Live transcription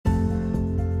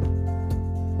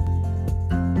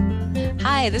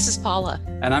Hi, this is Paula.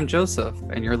 And I'm Joseph,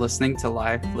 and you're listening to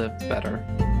Life Lived Better.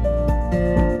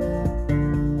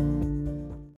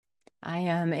 I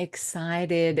am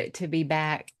excited to be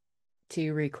back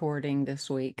to recording this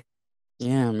week.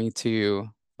 Yeah, me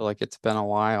too. Feel like it's been a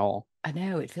while. I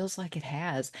know it feels like it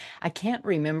has. I can't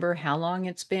remember how long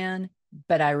it's been,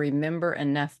 but I remember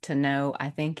enough to know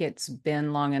I think it's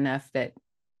been long enough that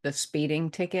the speeding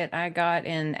ticket I got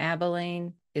in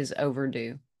Abilene is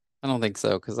overdue. I don't think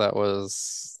so, because that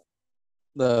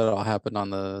all happened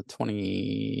on the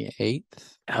 28th.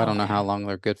 I don't know how Okay. long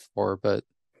they're good for, but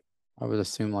I would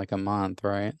assume like a month,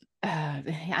 right?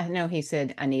 I know he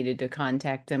said I needed to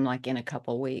contact him like in a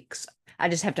couple weeks. I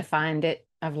just have to find it.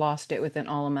 I've lost it within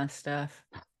all of my stuff.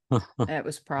 That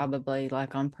was probably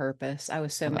like on purpose. I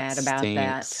was so That mad about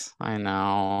that. stinks. I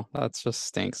know. That just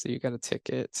stinks that you got a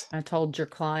ticket. I told your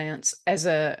clients as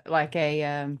an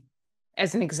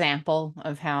example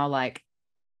of how like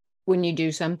when you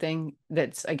do something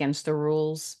that's against the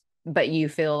rules, but you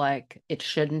feel like it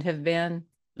shouldn't have been.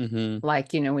 Mm-hmm.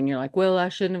 Like, when you're like, well, I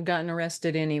shouldn't have gotten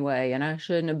arrested anyway, and I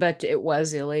shouldn't have, but it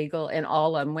was illegal. And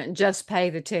all of them went, just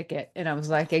pay the ticket. And I was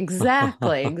like,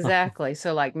 exactly, exactly.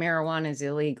 So like marijuana is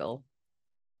illegal,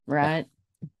 Yeah, right?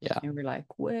 yeah. And we're like,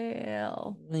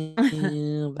 well,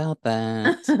 About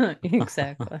that.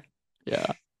 exactly. Yeah.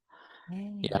 Yeah,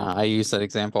 Yeah. I use that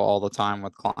example all the time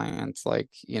with clients. Like,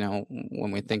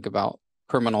 when we think about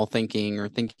criminal thinking or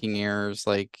thinking errors,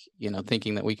 like,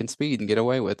 thinking that we can speed and get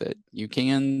away with it. You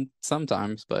can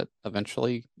sometimes, but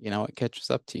eventually, it catches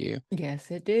up to you. Yes,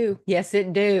 it do. Yes,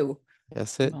 it do.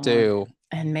 Yes, it Oh, do.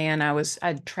 and man,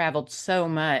 I'd traveled so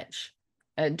much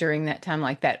during that time,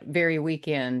 like that very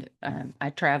weekend. I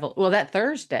traveled, well, that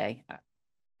Thursday,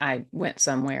 I went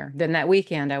somewhere. Then that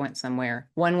weekend, I went somewhere.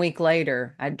 1 week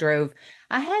later, I had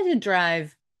to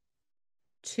drive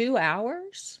 2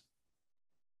 hours.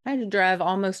 I had to drive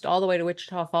almost all the way to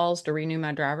Wichita Falls to renew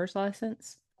my driver's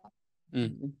license.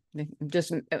 Mm.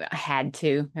 Just I had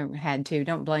to. I had to.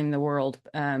 Don't blame the world.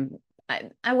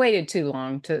 I waited too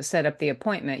long to set up the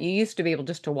appointment. You used to be able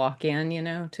just to walk in,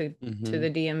 to Hmm. the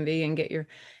DMV and get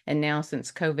and now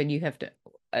since COVID, you have to,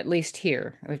 at least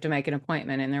here, we have to make an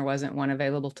appointment, and there wasn't one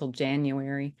available till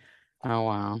January. Oh,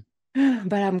 wow.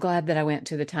 But I'm glad that I went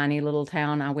to the tiny little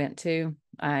town I went to.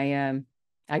 I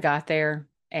got there,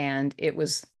 and it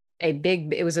was a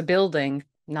building,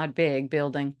 not big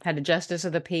building, had a justice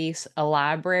of the peace, a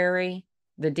library,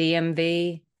 the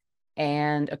DMV,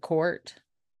 and a court,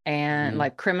 and Hmm.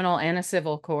 like criminal and a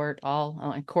civil court,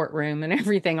 all courtroom and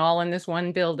everything, all in this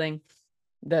one building.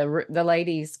 The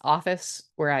lady's office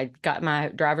where I got my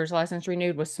driver's license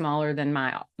renewed was smaller than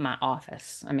my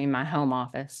office. I mean, my home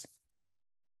office.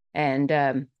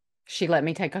 And she let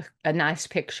me take a nice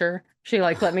picture. She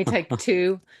like let me take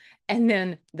two. And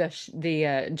then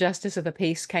the justice of the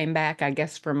peace came back, I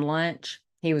guess, from lunch.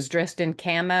 He was dressed in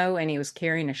camo and he was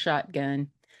carrying a shotgun.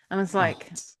 I was Oh,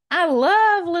 like, I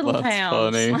love little that's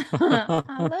towns. funny.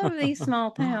 I love these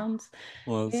small towns.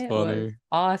 That's It was funny.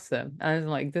 awesome. I was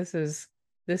like, this is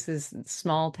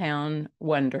small town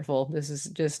wonderful. This is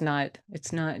just not,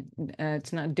 it's not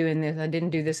doing this. I didn't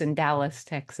do this in Dallas,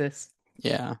 Texas.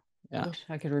 Yeah. I Yeah. wish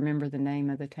I could remember the name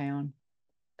of the town.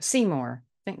 Seymour. I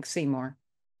think Seymour.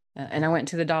 And I went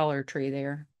to the Dollar Tree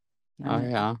there. Oh,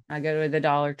 yeah. I go to the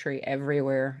Dollar Tree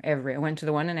everywhere. I went to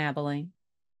the one in Abilene.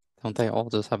 Don't they all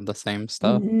just have the same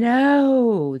stuff?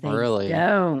 No, they Really?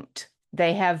 don't.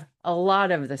 They have a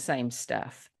lot of the same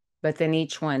stuff, but then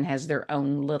each one has their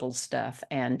own little stuff.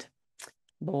 And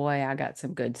boy, I got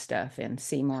some good stuff in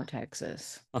Seymour,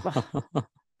 Texas. Oh,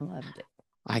 loved it.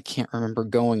 I can't remember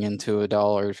going into a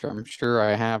Dollar Tree. I'm sure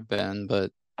I have been,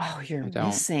 but Oh, you're I don't.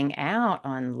 missing out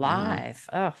on Yeah. life.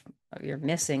 Oh, you're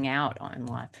missing out on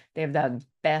life. They have the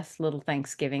best little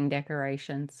Thanksgiving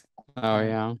decorations. Oh,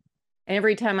 yeah.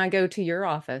 Every time I go to your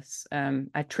office,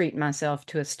 I treat myself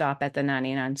to a stop at the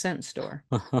 99-cent store.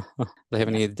 They have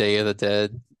Yeah. any Day of the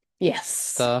Dead Yes.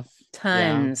 stuff? Yeah.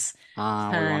 Tons. We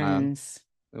wanna Tons.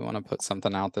 we wanna put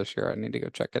something out this year. I need to go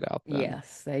check it out then.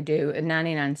 Yes, they do. A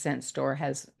 99-cent store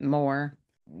has more.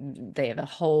 They have a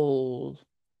whole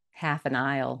half an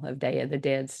aisle of Day of the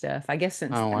Dead stuff. I guess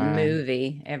since Oh, the wow.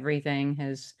 movie, everything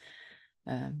has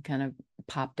kind of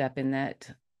popped up in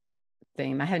that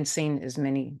theme. I hadn't seen as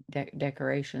many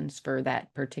decorations for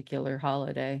that particular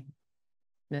holiday,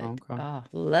 but Okay. oh,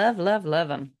 love, love, love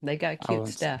them. They got I cute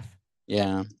was stuff.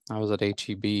 yeah, I was at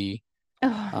HEB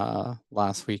Oh,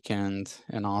 last weekend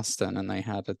in Austin, and they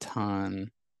had a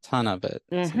ton of it.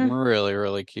 Some mm-hmm. really,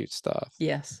 really cute stuff.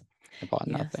 Yes, I bought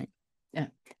yes. nothing. Yeah.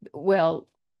 Well,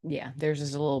 yeah, theirs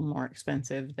is a little more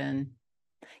expensive than.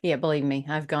 Yeah, believe me,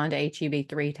 I've gone to HEB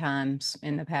 3 times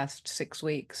in the past 6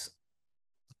 weeks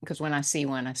because when I see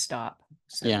one, I stop.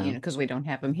 So, Yeah. because we don't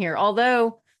have them here.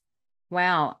 Although,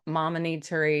 wow, Mama needs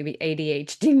her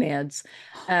ADHD meds.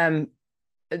 Um,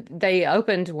 they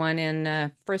opened one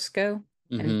in Frisco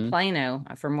and Mm-hmm. Plano,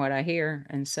 from what I hear,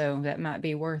 and so that might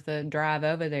be worth a drive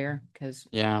over there because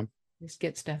Yeah. just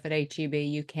get stuff at HEB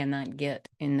you cannot get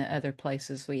in the other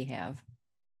places we have.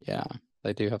 Yeah.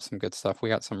 They do have some good stuff. We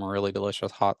got some really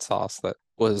delicious hot sauce that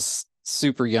was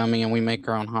super yummy, and we make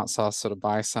our own hot sauce, so to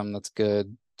buy some that's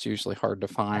good, it's usually hard to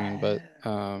find, but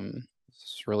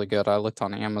it's really good. I looked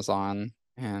on Amazon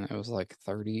and it was like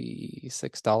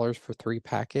 $36 for 3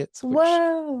 packets, which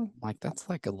Whoa. like that's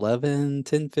like 11,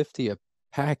 10.50 a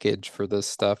package for this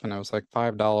stuff, and it was like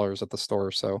 $5 at the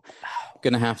store. So Oh,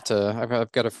 gonna have wow. to.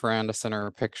 I've got a friend. I sent her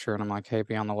a picture, and I'm like, hey,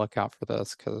 be on the lookout for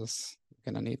this because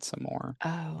I'm gonna need some more.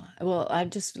 Oh, well,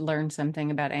 I've just learned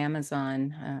something about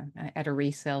Amazon at a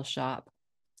resale shop.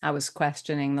 I was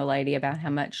questioning the lady about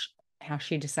how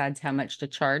she decides how much to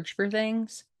charge for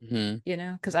things, Hmm.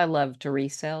 because I love to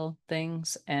resell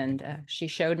things. And she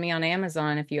showed me on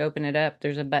Amazon, if you open it up,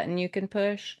 there's a button you can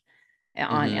push Hmm.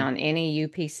 on any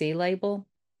UPC label,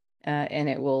 and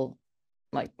it will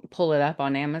like pull it up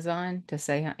on Amazon to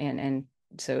say, and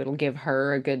so it'll give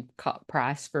her a good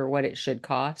price for what it should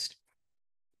cost.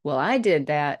 Well, I did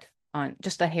that on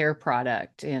just a hair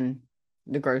product in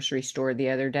the grocery store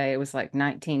the other day. It was like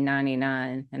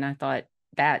 19.99, and I thought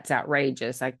that's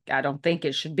outrageous. I don't think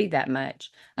it should be that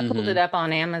much. I pulled it Hmm. up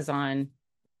on Amazon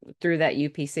through that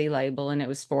UPC label, and it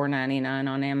was 4.99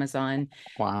 on Amazon.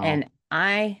 Wow. And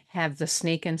I have the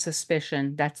sneaking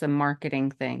suspicion that's a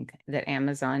marketing thing that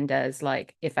Amazon does.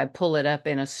 Like if I pull it up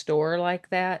in a store like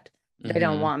that, they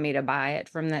don't Hmm. want me to buy it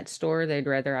from that store. They'd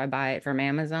rather I buy it from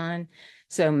Amazon.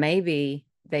 So maybe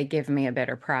they give me a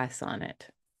better price on it.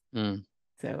 Mm.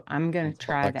 So I'm gonna Sounds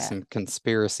try like that. some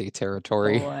conspiracy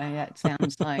territory. Boy, that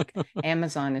sounds like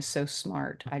Amazon is so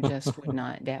smart. I just would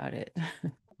not doubt it.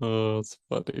 Oh, it's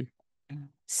funny.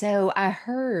 So I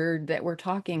heard that we're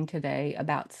talking today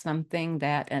about something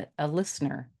that a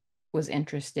listener was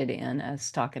interested in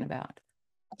us talking about.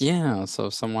 Yeah, so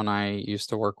someone I used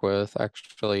to work with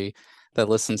actually that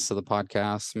listens to the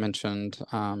podcast mentioned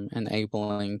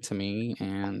enabling to me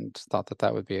and thought that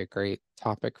that would be a great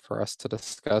topic for us to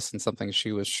discuss and something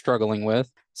she was struggling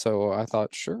with. So I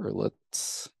thought, sure,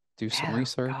 let's do some Oh,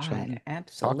 research God, and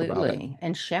talk about it. absolutely.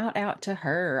 And shout out to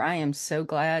her. I am so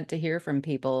glad to hear from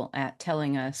people at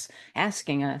telling us,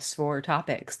 asking us for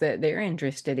topics that they're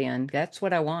interested in. That's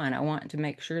what I want. I want to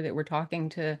make sure that we're talking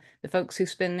to the folks who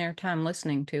spend their time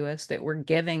listening to us, that we're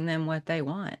giving them what they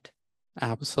want.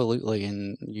 Absolutely.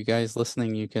 And you guys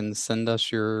listening, you can send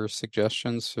us your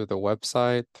suggestions through the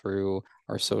website, through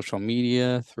our social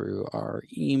media, through our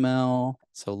email.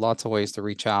 So lots of ways to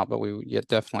reach out, but we yet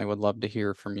definitely would love to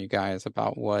hear from you guys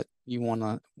about what you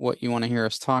wanna hear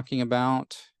us talking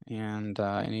about, and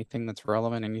anything that's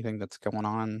relevant, anything that's going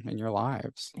on in your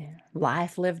lives. Yeah.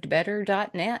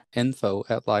 Lifelivedbetter.net.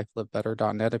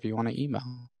 Info@lifelivebetter.net if you want to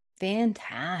email.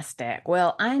 Fantastic.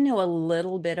 Well, I know a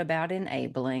little bit about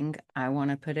enabling. I want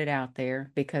to put it out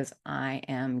there because I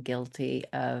am guilty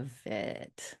of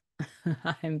it.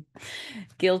 I'm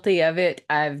guilty of it.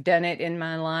 I've done it in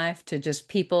my life to just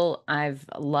people I've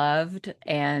loved.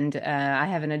 And I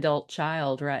have an adult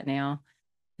child right now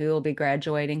who will be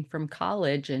graduating from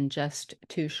college in just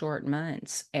 2 short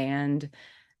months. And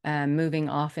moving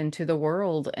off into the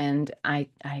world, and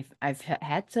I've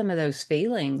had some of those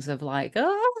feelings of like,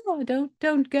 oh,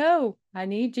 don't go, I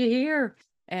need you here.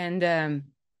 And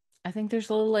I think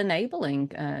there's a little enabling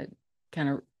kind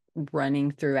of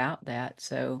running throughout that.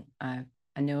 So I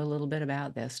know a little bit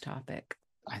about this topic.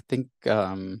 I think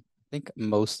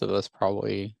most of us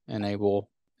probably enable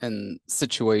in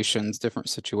situations, different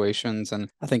situations,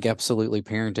 and I think absolutely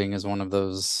parenting is one of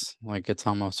those, like it's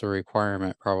almost a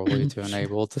requirement probably to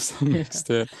enable to some Yeah.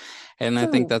 extent. And I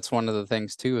think So that's one of the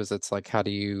things too, is it's like how do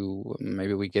you,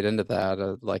 maybe we get into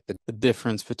that, like the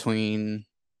difference between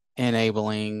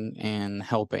enabling and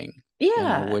helping,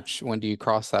 yeah, which when do you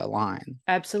cross that line?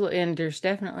 absolutely. And there's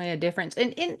definitely a difference.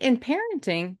 In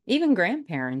parenting, even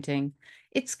grandparenting,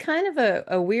 it's kind of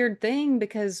a weird thing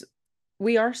because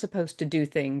we are supposed to do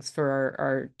things for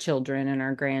our children and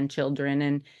our grandchildren.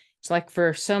 And it's like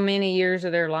for so many years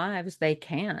of their lives, they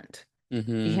can't.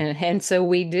 Mm-hmm. Yeah, and so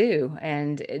we do.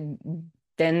 And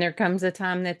then there comes a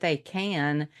time that they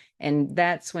can. And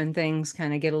that's when things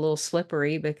kind of get a little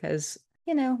slippery because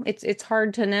it's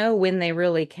hard to know when they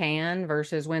really can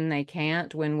versus when they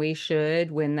can't, when we should,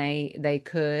 when they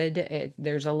could.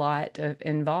 There's a lot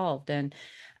involved, and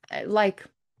like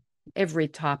every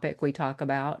topic we talk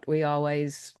about, we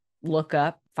always look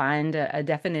up, find a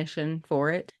definition for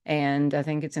it. And I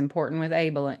think it's important with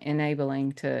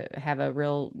enabling to have a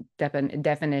real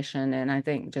definition. And I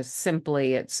think just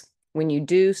simply it's when you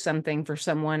do something for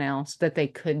someone else that they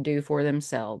could do for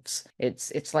themselves.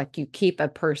 It's like you keep a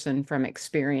person from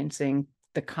experiencing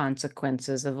the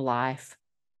consequences of life,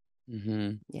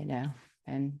 Hmm.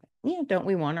 and don't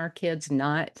we want our kids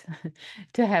not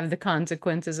to have the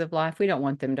consequences of life? We don't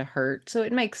want them to hurt. So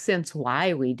it makes sense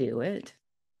why we do it,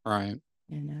 Right.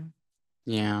 you know.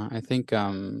 Yeah, I think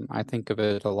of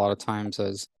it a lot of times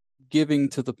as giving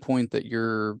to the point that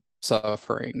you're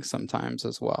suffering sometimes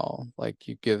as well. Like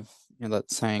you give,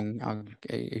 that saying,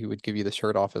 he would give you the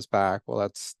shirt off his back. Well,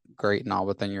 that's great and all,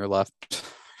 but then you're left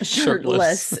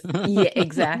shirtless. Shirtless. Yeah,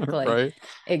 exactly. Right?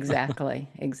 Exactly.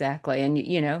 And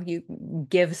you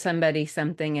give somebody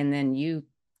something and then you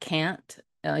can't,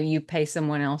 you pay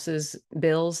someone else's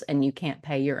bills and you can't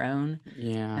pay your own. I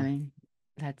Yeah. mean,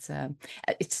 that's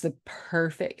it's the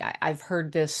perfect. I've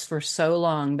heard this for so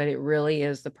long, but it really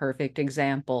is the perfect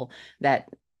example that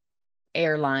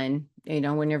airline,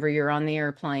 whenever you're on the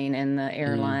airplane and the Mm,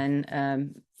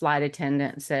 airline flight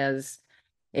attendant says,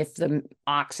 if the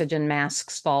oxygen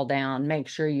masks fall down, make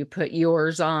sure you put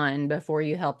yours on before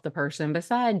you help the person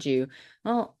beside you.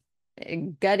 Well,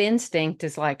 gut instinct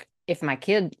is like, if my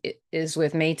kid is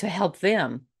with me, to help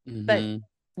them, but hmm.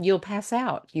 you'll pass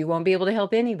out. You won't be able to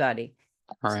help anybody.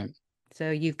 Right.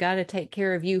 So you've got to take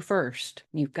care of you first.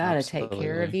 You've got to take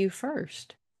care of Absolutely. you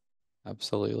first.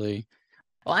 Absolutely.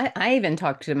 Well, I even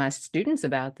talk to my students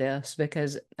about this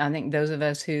because I think those of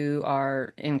us who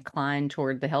are inclined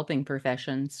toward the helping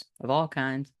professions of all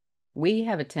kinds, we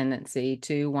have a tendency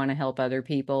to want to help other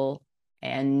people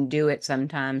and do it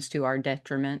sometimes to our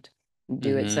detriment,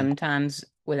 do it Hmm. sometimes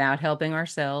without helping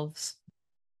ourselves.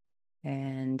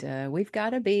 And we've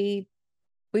got to be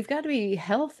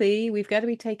healthy. We've got to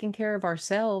be taking care of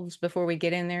ourselves before we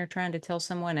get in there trying to tell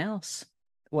someone else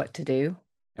what to do.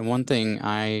 And one thing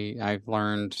I've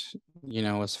learned,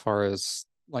 as far as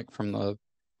like from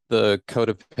the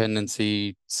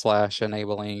codependency slash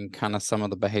enabling kind of some of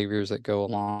the behaviors that go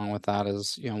along with that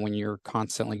is, when you're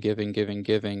constantly giving, giving,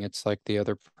 giving, it's like the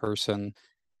other person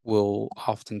will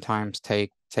oftentimes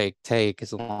take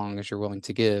as long as you're willing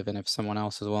to give. And if someone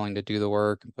else is willing to do the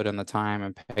work and put in the time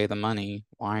and pay the money,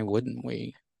 why wouldn't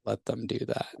we let them do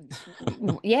that?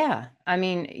 Yeah, I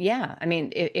mean,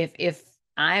 if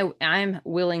I'm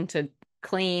willing to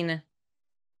clean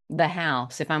the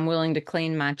house, if I'm willing to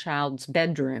clean my child's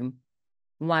bedroom,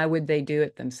 why would they do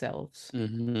it themselves?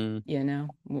 Hmm.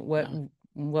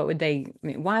 What would they, I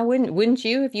mean, why wouldn't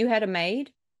you if you had a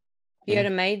maid? If you had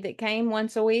Yeah, a maid that came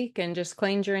once a week and just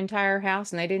cleaned your entire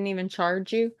house and they didn't even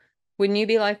charge you, wouldn't you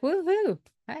be like, woohoo,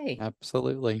 hey,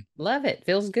 absolutely. love it,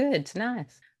 feels good, it's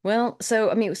nice. Well, so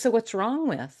I mean, so what's wrong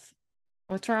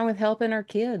with helping our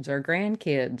kids, our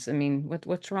grandkids? I mean,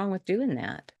 what's wrong with doing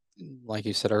that? Like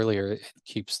you said earlier, it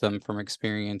keeps them from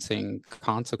experiencing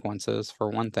consequences for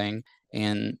one thing.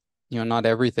 And, not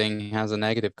everything has a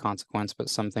negative consequence, but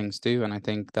some things do. And I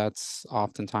think that's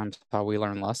oftentimes how we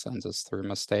learn lessons is through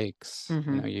mistakes.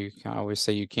 Mm-hmm. You can always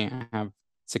say you can't have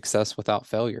success without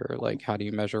failure. Like, how do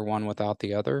you measure one without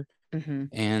the other? Mm-hmm.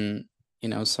 And,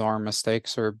 so our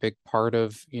mistakes are a big part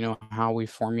of, how we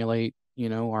formulate,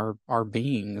 our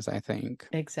beings, I think.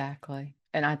 Exactly.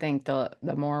 And I think the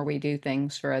more we do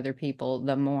things for other people,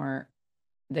 the more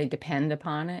they depend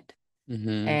upon it.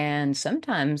 Hmm. And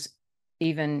sometimes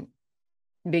even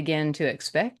begin to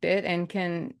expect it and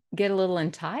can get a little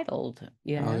entitled, Oh,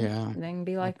 yeah. They can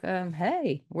be Uh, like,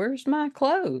 hey, where's my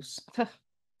clothes?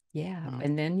 Yeah. uh,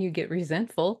 And then you get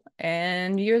resentful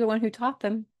and you're the one who taught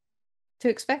them to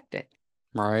expect it,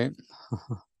 right.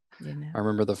 you know. I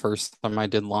remember the first time I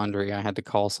did laundry, I had to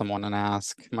call someone and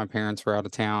ask. My parents were out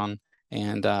of town,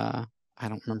 and I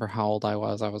don't remember how old I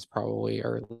was. I was probably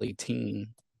early teen,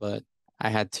 but I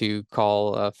had to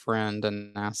call a friend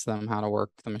and ask them how to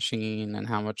work the machine and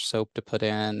how much soap to put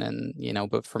in. And,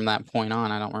 but from that point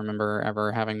on, I don't remember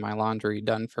ever having my laundry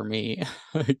done for me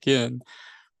again.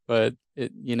 But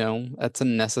that's a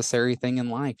necessary thing in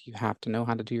life. You have to know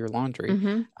how to do your laundry.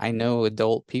 Mm-hmm. I know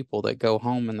adult people that go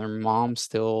home and their mom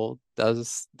still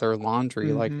does their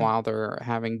laundry like Mm-hmm. while they're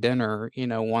having dinner,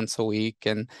 once a week.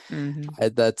 And Mm-hmm.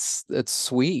 it's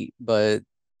sweet, but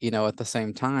at the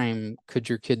same time, could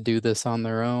your kid do this on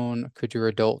their own? Could your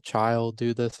adult child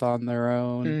do this on their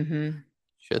own? Mm-hmm.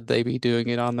 Should they be doing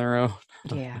it on their own?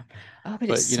 Yeah. Oh, but it But on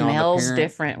the smells parent,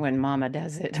 different when mama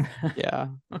does it. yeah.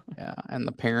 Yeah. And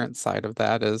the parent side of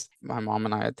that is my mom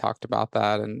and I had talked about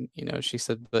that. And, she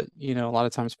said, but, a lot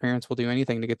of times parents will do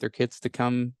anything to get their kids to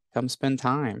come come spend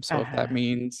time. So if that Uh-huh.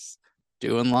 means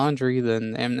doing laundry,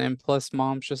 then and plus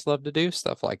moms just love to do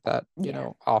stuff like that, Yeah.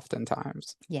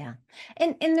 oftentimes. Yeah.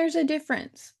 And there's a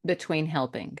difference between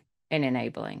helping and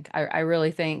enabling. I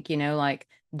really think, like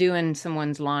doing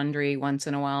someone's laundry once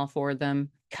in a while for them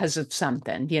because of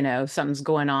something, something's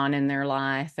going on in their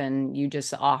life and you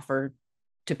just offer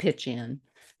to pitch in.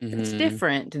 It's Hmm.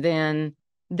 different than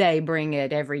they bring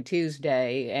it every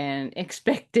Tuesday and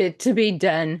expect it to be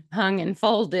done, hung and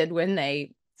folded when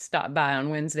they stop by on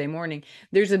Wednesday morning.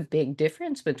 There's a big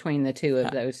difference between the two of Yeah.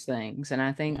 those things. And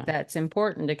I think Yeah. that's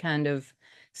important to kind of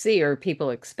see, are people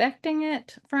expecting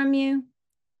it from you?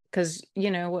 Because,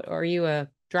 what are you, a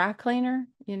dry cleaner,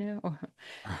 Right.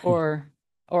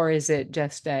 or is it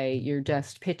just you're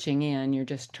just pitching in, you're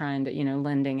just trying to,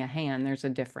 lending a hand? There's a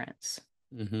difference.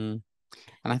 Hmm.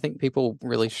 And I think people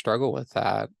really struggle with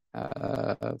that,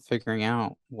 figuring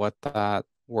out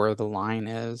where the line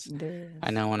is. It I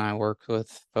is. know when I work with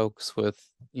folks with,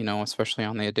 especially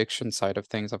on the addiction side of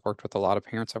things, I've worked with a lot of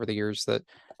parents over the years that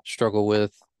struggle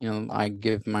with, I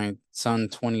give my son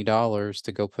 $20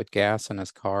 to go put gas in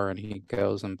his car and he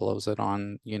goes and blows it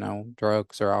on,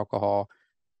 drugs or alcohol.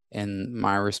 And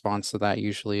my response to that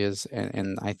usually is,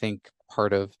 and I think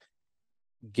part of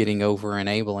getting over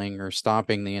enabling or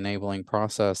stopping the enabling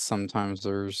process, sometimes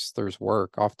there's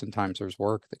work, oftentimes there's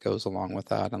work that goes along with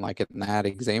that. And like in that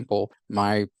example,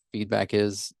 my feedback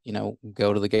is,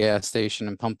 go to the gas station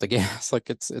and pump the gas. Like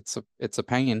it's a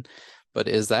pain, but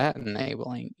is that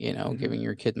enabling, Mhm. giving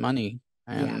your kid money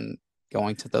Yeah. and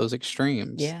going to those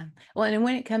extremes? Yeah. Well, and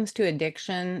when it comes to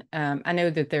addiction, I know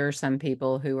that there are some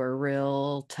people who are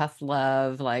real tough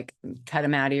love, like cut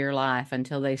them out of your life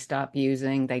until they stop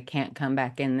using. They can't come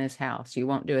back in this house. You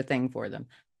won't do a thing for them.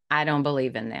 I don't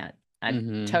believe in that. I'm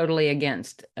Mm-hmm. totally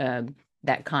against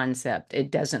that concept.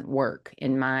 It doesn't work,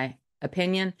 in my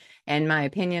opinion. And my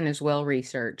opinion is well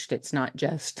researched. It's not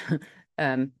just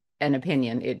um, an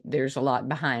opinion. There's a lot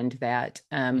behind that.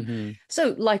 Mm-hmm.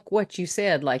 So, like what you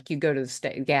said, like you go to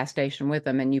the gas station with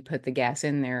them and you put the gas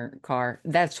in their car.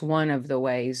 That's one of the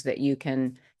ways that you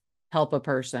can help a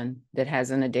person that has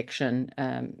an addiction,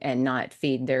 and not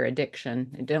feed their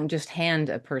addiction. Don't just hand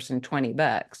a person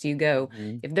 $20. You go,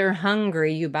 Mm-hmm. if they're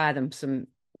hungry, you buy them some,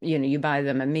 you buy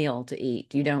them a meal to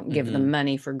eat. You don't give them Mm-hmm.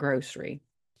 money for grocery.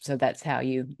 So that's how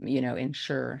you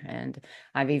ensure. And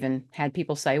I've even had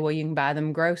people say, well, you can buy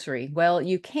them grocery. Well,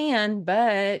 you can,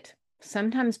 but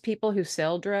sometimes people who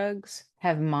sell drugs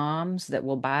have moms that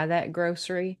will buy that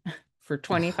grocery for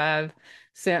 25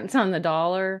 cents on the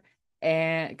dollar.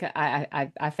 And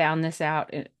I found this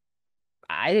out.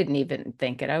 I didn't even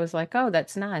think it. I was like, oh,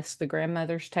 that's nice. The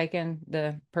grandmother's taking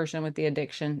the person with the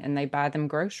addiction and they buy them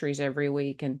groceries every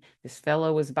week. And this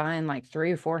fellow was buying like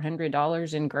 $300 or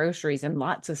 $400 in groceries and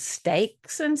lots of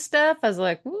steaks and stuff. I was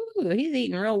like, ooh, he's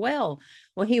eating real well.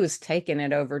 Well, he was taking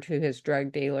it over to his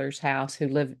drug dealer's house,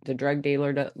 the drug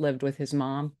dealer that lived with his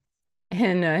mom.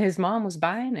 And his mom was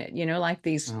buying it, like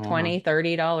these Oh, wow. 20,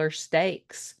 $30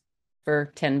 steaks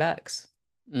for $10.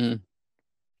 Mm.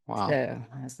 Wow. So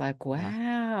I was like, Yeah.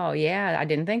 wow, yeah, I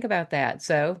didn't think about that.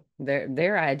 So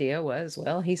their idea was,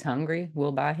 well, he's hungry.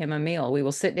 We'll buy him a meal. We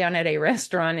will sit down at a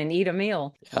restaurant and eat a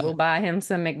meal. Yeah. We'll buy him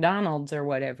some McDonald's or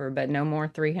whatever, but no more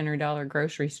 $300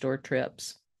 grocery store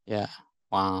trips. Yeah.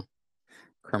 Wow.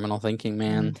 Criminal thinking, I'm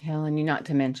man. telling you, not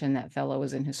to mention that fellow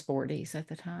was in his 40s at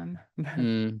the time.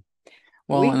 Mm.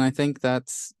 Well, and We, I think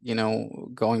that's,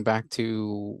 going back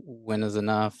to when is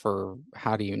enough or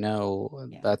how do you know,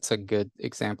 yeah. that's a good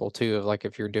example too of like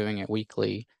if you're doing it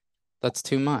weekly, that's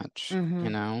too much,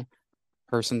 Mm-hmm.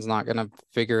 Person's not going to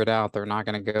figure it out. They're not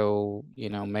going to go,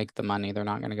 make the money. They're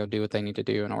not going to go do what they need to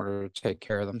do in order to take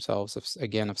care of themselves.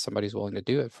 If somebody's willing to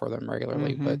do it for them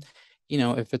regularly, Mm-hmm. but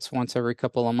if it's once every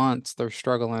couple of months, they're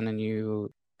struggling and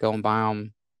you go and buy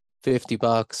them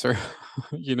 $50 or,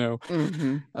 you know,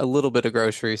 Mm-hmm. a little bit of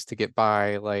groceries to get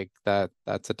by, like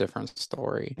that's a different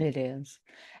story. It is.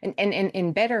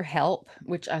 And BetterHelp,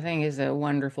 which I think is a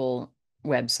wonderful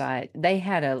website, they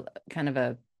had a kind of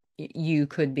a you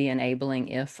could be enabling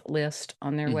if list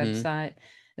on their Mm-hmm. website.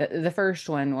 The first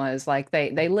one was like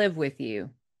they live with you,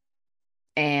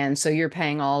 and so you're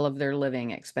paying all of their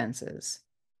living expenses.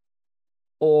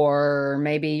 Or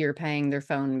maybe you're paying their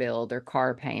phone bill, their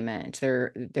car payment,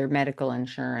 their medical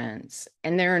insurance,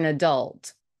 and they're an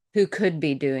adult who could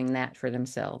be doing that for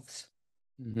themselves.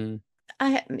 Mm-hmm.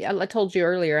 I told you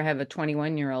earlier, I have a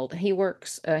 21-year-old. He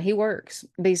works,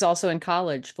 but he's also in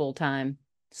college full time.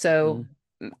 Mm-hmm. So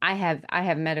I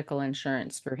have medical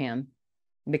insurance for him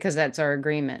because that's our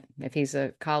agreement. If he's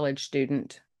a college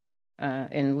student,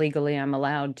 and legally I'm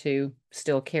allowed to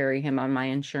still carry him on my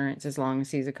insurance as long as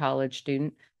he's a college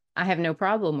student. I have no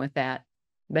problem with that.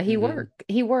 But Hmm.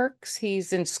 he works,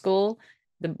 he's in school.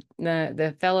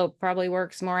 The fellow probably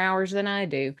works more hours than I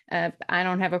do. I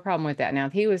don't have a problem with that. Now,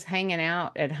 if he was hanging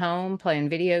out at home playing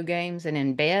video games and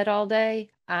in bed all day,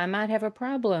 I might have a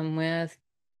problem with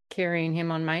carrying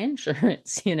him on my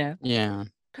insurance, you know? Yeah,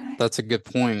 that's a good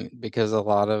point because a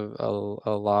lot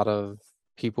of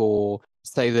people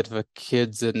say that if a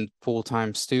kid's a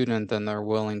full-time student, then they're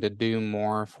willing to do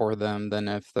more for them than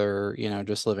if they're,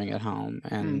 just living at home.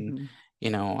 And, Hmm.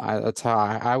 that's how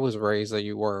I was raised that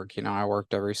you work. I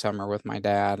worked every summer with my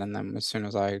dad, and then as soon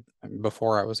as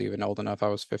before I was even old enough, I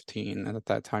was 15, and at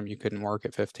that time you couldn't work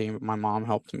at 15, but my mom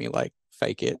helped me like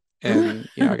fake it. And,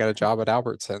 I got a job at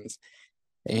Albertsons.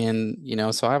 And,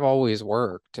 so I've always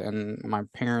worked, and my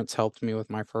parents helped me with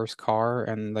my first car,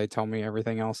 and they tell me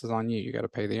everything else is on you. You got to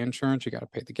pay the insurance, you got to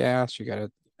pay the gas, you got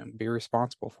to be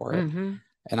responsible for it. Hmm.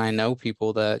 And I know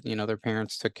people that, their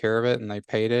parents took care of it and they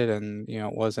paid it, and,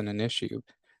 it wasn't an issue.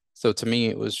 So to me,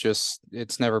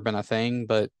 it's never been a thing,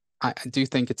 but I do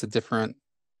think it's a different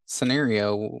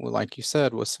scenario, like you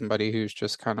said, with somebody who's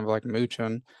just kind of like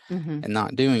mooching Hmm. and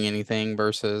not doing anything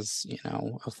versus,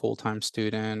 a full-time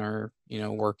student or,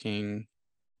 working,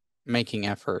 making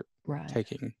effort, Right,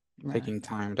 taking right. taking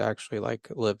time to actually like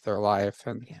live their life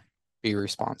and Yeah. be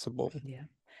responsible. Yeah.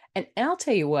 And I'll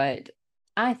tell you what,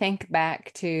 I think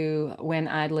back to when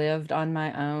I lived on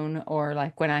my own, or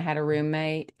like when I had a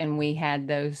roommate and we had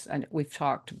those, and we've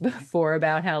talked before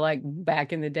about how like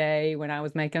back in the day when I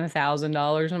was making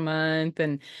 $1,000 a month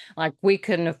and like we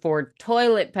couldn't afford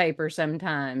toilet paper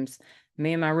sometimes.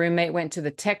 Me and my roommate went to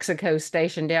the Texaco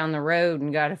station down the road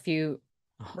and got a few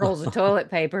rolls of toilet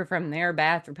paper from their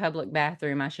public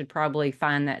bathroom. I should probably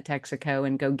find that Texaco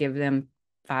and go give them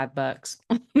 $5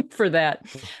 for that.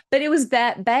 But it was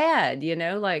that bad,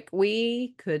 like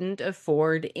we couldn't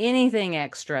afford anything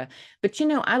extra. But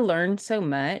I learned so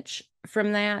much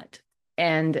from that.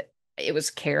 And it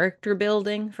was character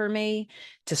building for me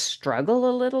to struggle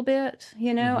a little bit.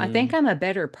 I think Hmm. I'm a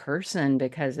better person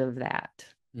because of that.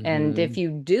 And if Hmm.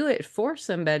 you do it for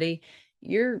somebody,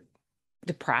 you're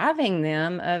depriving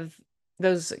them of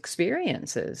those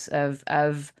experiences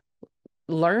of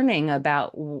learning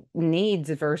about needs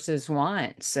versus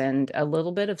wants and a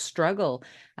little bit of struggle.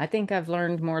 I think I've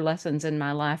learned more lessons in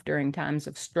my life during times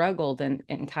of struggle than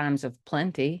in times of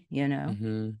plenty.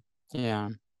 Hmm. Yeah.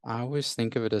 I always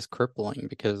think of it as crippling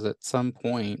because at some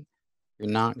point you're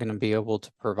not going to be able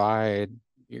to provide,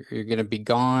 you're going to be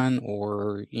gone,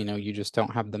 or, you just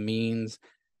don't have the means.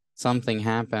 Something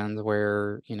happens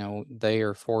where, they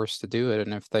are forced to do it.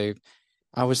 And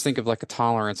I always think of like a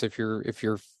tolerance. If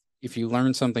you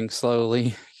learn something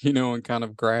slowly, and kind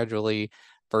of gradually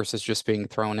versus just being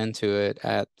thrown into it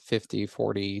at 50,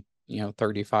 40,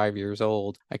 35 years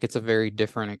old, like it's a very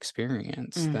different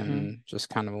experience Hmm. than just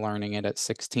kind of learning it at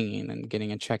 16 and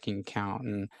getting a checking account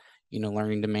and,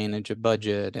 learning to manage a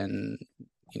budget. And,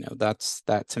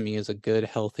 that to me is a good,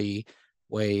 healthy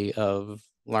way of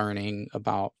learning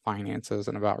about finances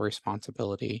and about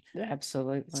responsibility.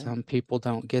 Absolutely. Some people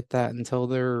don't get that until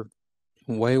they're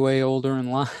way, way older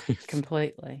in life.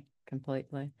 Completely.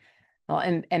 Completely. Well,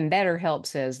 and BetterHelp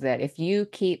says that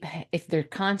if there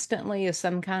constantly is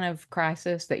some kind of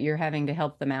crisis that you're having to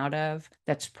help them out of,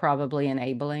 that's probably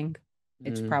enabling.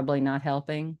 It's Mm, probably not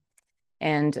helping.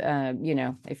 And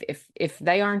if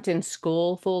they aren't in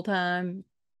school full time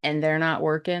and they're not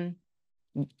working,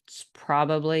 it's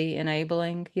probably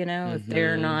enabling, if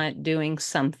they're mm-hmm. not doing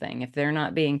something, if they're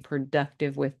not being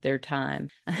productive with their time.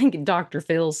 I think Dr.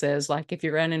 Phil says, like, if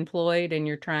you're unemployed and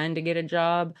you're trying to get a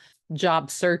job, job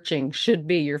searching should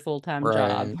be your full-time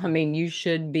job. Right. I mean, you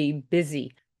should be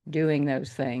busy doing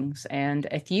those things. And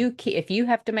if you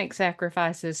have to make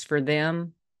sacrifices for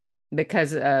them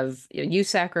because of you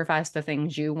sacrifice the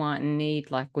things you want and need,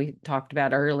 like we talked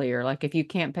about earlier, like if you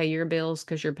can't pay your bills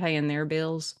because you're paying their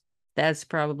bills, that's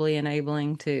probably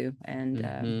enabling too. And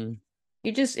Mm-hmm.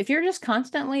 if you're just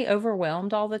constantly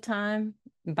overwhelmed all the time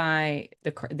by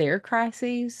their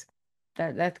crises,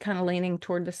 that's kind of leaning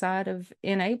toward the side of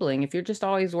enabling. If you're just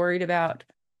always worried about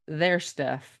their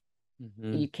stuff,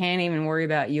 Mm-hmm. you can't even worry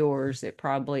about yours. It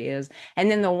probably is. And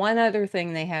then the one other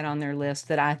thing they had on their list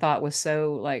that I thought was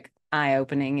so like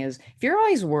eye-opening is if you're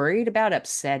always worried about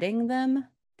upsetting them,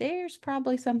 there's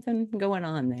probably something going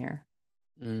on there.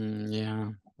 Yeah,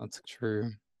 that's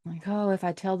true. Like, oh, if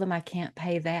I tell them I can't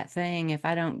pay that thing, if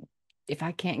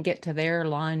I can't get to their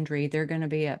laundry, they're going to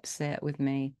be upset with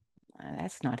me.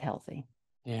 That's not healthy.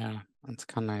 Yeah, that's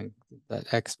kind of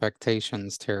that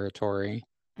expectations territory,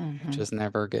 which Hmm. is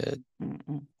never good.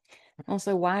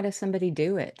 Also, why does somebody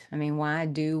do it? I mean, why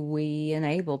do we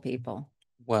enable people?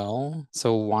 Well,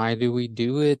 so why do we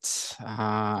do it?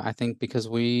 I think because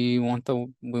we want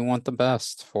the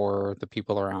best for the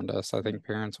people around us. I think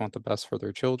parents want the best for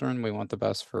their children. We want the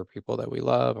best for people that we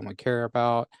love and we care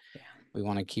about. Yeah. We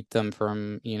want to keep them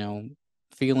from,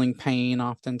 feeling pain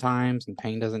oftentimes, and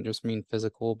pain doesn't just mean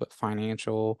physical, but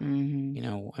financial, Hmm.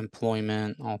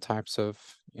 employment, all types of,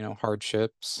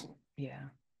 hardships. Yeah.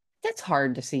 That's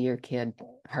hard to see your kid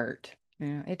hurt.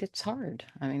 It's hard.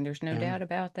 I mean, there's no Yeah. doubt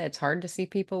about that. It's hard to see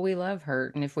people we love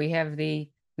hurt. And if we have the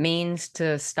means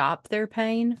to stop their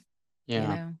pain, you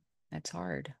Yeah. know, that's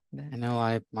hard. But I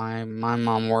know my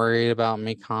mom worried about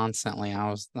me constantly.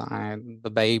 I was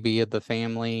the baby of the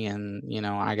family, and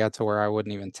I got to where I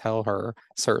wouldn't even tell her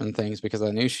certain things because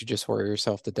I knew she'd just worry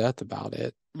herself to death about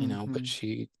it. But hmm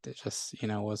she just,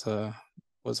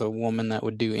 was a woman that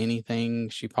would do anything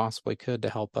she possibly could to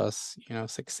help us,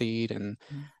 succeed and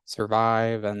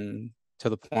survive, and to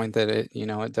the point that it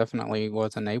definitely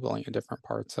was enabling in different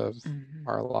parts of hmm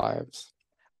our lives.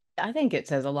 I think it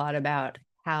says a lot about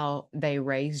how they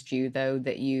raised you, though,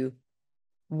 that you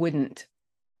wouldn't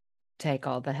take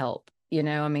all the help.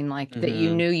 I mean, like that you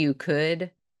Mm-hmm. knew you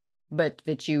could, but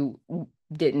that you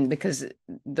didn't, because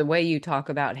the way you talk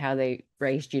about how they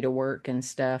raised you to work and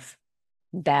stuff,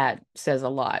 that says a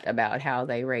lot about how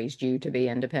they raised you to be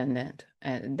independent.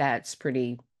 And that's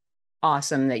pretty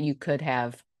awesome that you could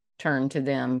have turned to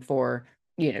them for,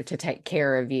 to take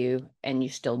care of you and you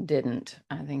still didn't.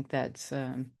 I think that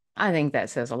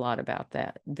says a lot about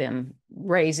that, them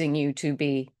raising you to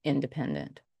be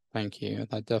independent. Thank you.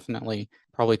 That definitely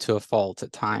probably to a fault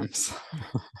at times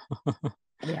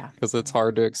Yeah. because it's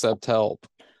hard to accept help.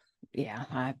 Yeah.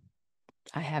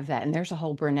 I have that. And there's a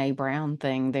whole Brene Brown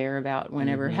thing there about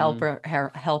whenever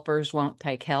Mm-hmm. helpers won't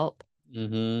take help.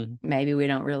 Mm-hmm. Maybe we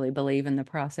don't really believe in the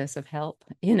process of help,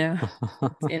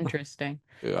 It's interesting.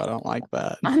 Ooh, I don't like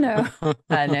that. I know.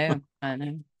 I know. I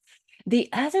know. The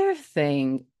other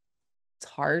thing, it's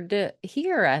hard to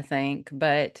hear, I think,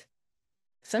 but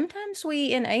sometimes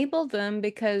we enable them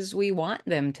because we want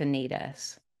them to need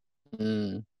us.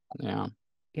 Mm, yeah.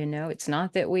 It's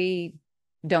not that we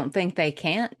don't think they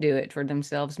can't do it for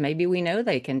themselves. Maybe we know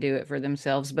they can do it for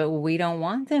themselves, but we don't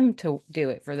want them to do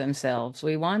it for themselves.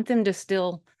 We want them to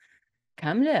still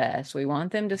come to us. We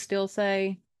want them to still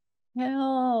say,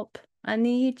 "Help, I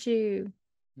need you."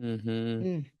 Mm-hmm.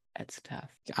 Mm, that's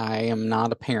tough. I am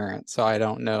not a parent, so I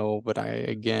don't know, but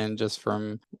again, just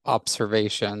from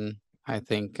observation, I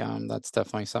think that's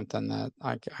definitely something that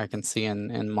I can see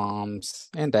in moms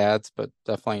and dads, but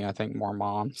definitely I think more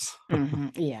moms.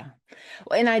 Yeah.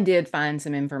 Well, and I did find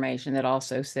some information that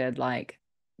also said, like,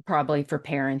 probably for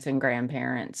parents and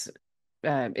grandparents,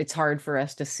 it's hard for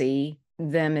us to see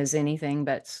them as anything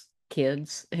but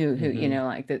kids who, Mm-hmm.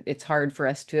 like that. It's hard for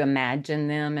us to imagine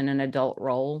them in an adult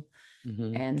role.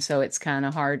 Mm-hmm. And so it's kind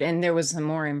of hard. And there was some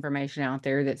more information out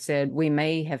there that said we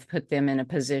may have put them in a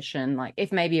position, like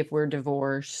if we're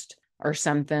divorced or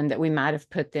something, that we might have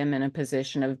put them in a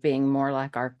position of being more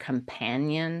like our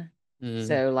companion. Mm-hmm.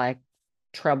 So like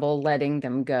trouble letting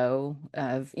them go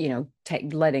of,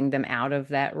 letting them out of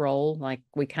that role. Like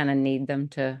we kind of need them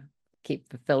to keep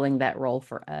fulfilling that role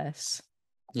for us.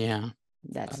 Yeah.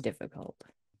 That's difficult.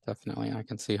 Definitely, I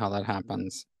can see how that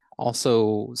happens.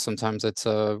 Also, sometimes it's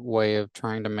a way of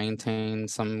trying to maintain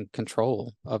some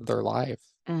control of their life,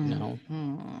 you know?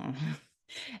 Mhm.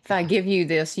 If I give you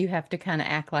this, you have to kind of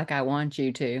act like I want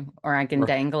you to, or I can Right.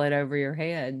 dangle it over your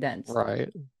head.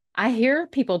 Right. I hear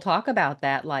people talk about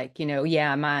that, like,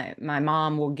 yeah, my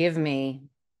mom will give me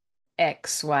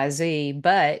X, Y, Z,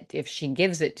 but if she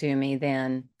gives it to me,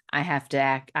 then I have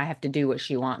to do what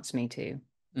she wants me to.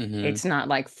 Mm-hmm. It's not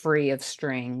like free of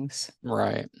strings.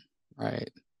 Right. Right.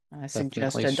 I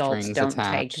suggest Definitely adults strings don't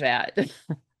take attached. that.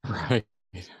 Right.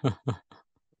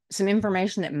 Some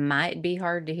information that might be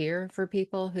hard to hear for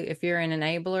people who, if you're an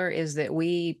enabler, is that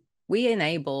we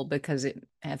enable because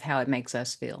of how it makes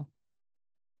us feel,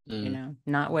 Mm.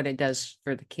 not what it does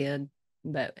for the kid,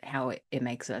 but how it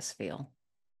makes us feel.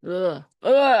 Ugh.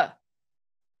 Ugh.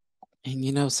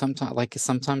 And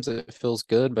sometimes it feels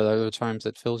good, but other times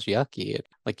it feels yucky.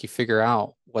 Like you figure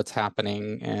out what's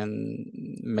happening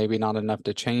and maybe not enough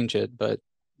to change it, but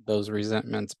those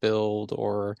resentments build,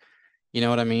 or you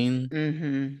know what I mean?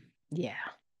 Mm-hmm. Yeah.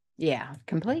 Yeah,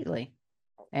 completely.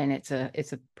 And it's a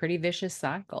pretty vicious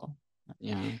cycle.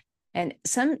 Yeah. And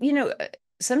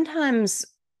sometimes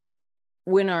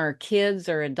when our kids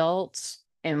are adults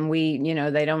and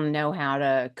they don't know how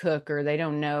to cook, or they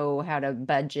don't know how to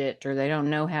budget, or they don't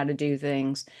know how to do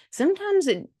things, sometimes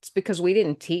it's because we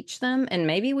didn't teach them, and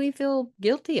maybe we feel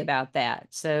guilty about that.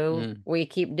 So Mm. we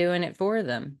keep doing it for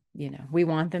them. We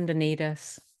want them to need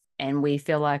us. and we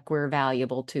feel like we're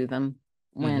valuable to them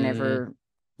Mm-hmm.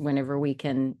 whenever we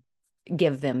can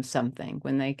give them something,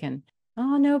 when they can,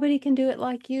 oh, nobody can do it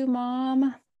like you,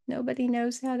 Mom. Nobody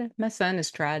knows how to. My son has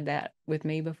tried that with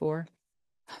me before.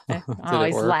 I Did it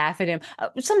always work? laugh at him.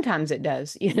 Sometimes it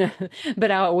does,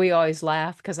 but we always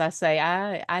laugh because I say,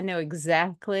 I know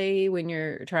exactly when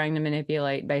you're trying to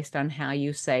manipulate based on how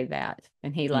you say that.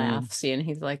 And he Mm, laughs, and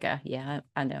he's like, yeah,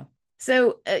 I know.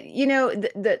 So,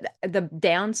 the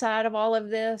downside of all of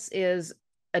this is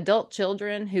adult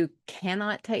children who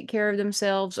cannot take care of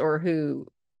themselves, or who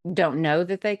don't know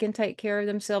that they can take care of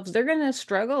themselves, they're going to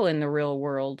struggle in the real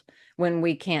world when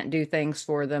we can't do things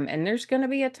for them. And there's going to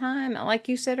be a time, like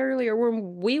you said earlier, where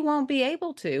we won't be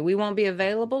able to, we won't be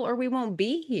available, or we won't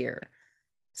be here.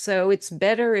 So it's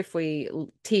better if we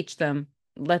teach them,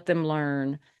 let them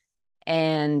learn,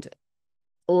 and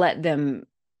let them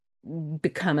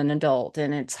become an adult.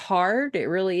 And it's hard, it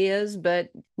really is, but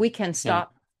we can yeah.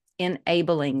 stop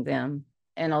enabling them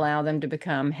and allow them to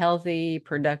become healthy,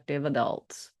 productive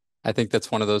adults. I think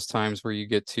that's one of those times where you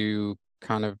get to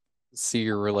kind of see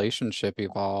your relationship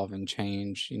evolve and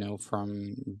change,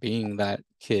 from being that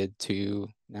kid to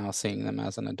now seeing them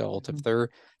as an adult. If Mhm. they're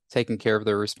taking care of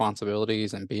their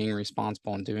responsibilities and being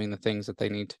responsible and doing the things that they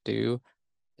need to do,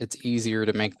 it's easier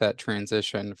to make that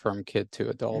transition from kid to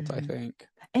adult, I Mhm. think.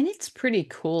 And it's pretty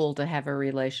cool to have a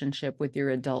relationship with your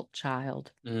adult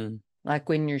child. Mm, Like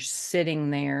when you're sitting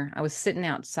there, I was sitting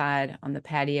outside on the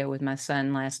patio with my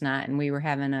son last night, and we were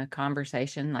having a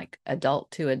conversation like adult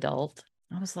to adult.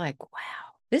 I was like,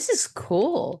 wow, this is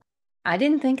cool. I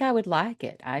didn't think I would like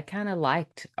it. I kind of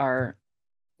liked our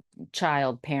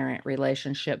child parent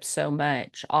relationship so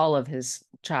much, all of his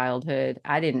childhood.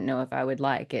 I didn't know if I would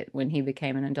like it when he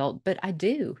became an adult, but I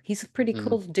do. He's a pretty mm.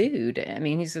 cool dude. I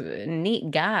mean, he's a neat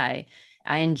guy.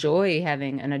 I enjoy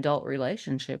having an adult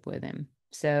relationship with him.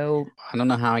 So, I don't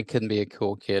know how I couldn't be a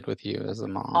cool kid with you as a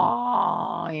mom.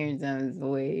 oh, you're so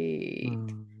sweet.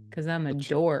 Mm, Because I'm a but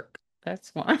dork.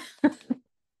 That's why.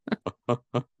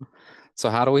 So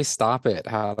how do we stop it?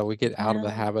 How do we get out of the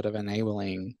Well, habit of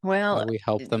enabling? How do well, we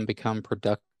help them become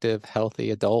productive,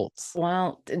 healthy adults?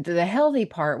 the healthy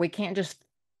part, we can't just,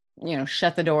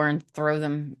 shut the door and throw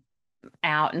them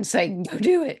out and say, go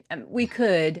do it. We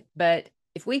could, but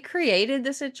if we created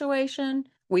the situation,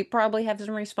 we probably have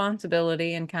some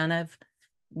responsibility and kind of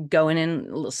going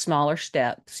in smaller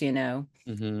steps,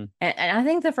 Hmm. And I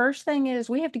think the first thing is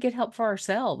we have to get help for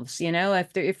ourselves.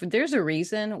 If there's a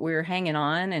reason we're hanging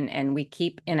on, and we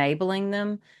keep enabling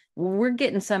them, we're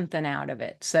getting something out of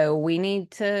it. So we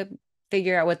need to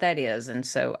figure out what that is. And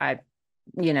so I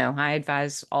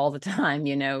advise all the time,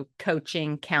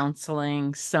 coaching,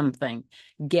 counseling, something.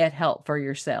 Get help for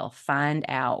yourself. Find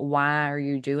out, why are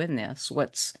you doing this?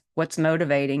 What's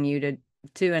motivating you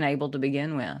to enable to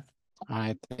begin with.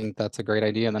 I think that's a great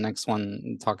idea. The next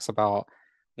one talks about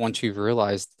once you've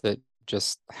realized that,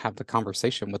 just have the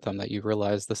conversation with them that you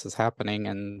realize this is happening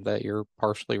and that you're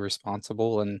partially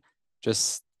responsible, and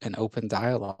just an open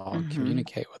dialogue, Hmm.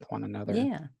 communicate with one another.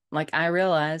 Yeah. Like I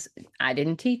realize I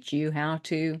didn't teach you how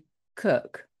to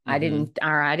cook. Hmm.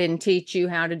 I didn't teach you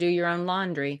how to do your own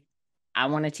laundry. I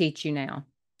want to teach you now.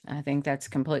 I think that's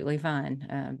completely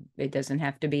fine. It doesn't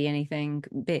have to be anything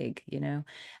big. I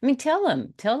mean, tell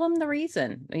them the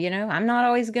reason. I'm not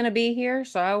always going to be here,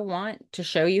 so I want to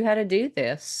show you how to do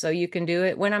this so you can do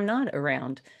it when I'm not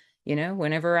around.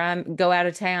 Whenever go out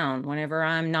of town, whenever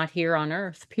I'm not here on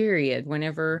earth, period,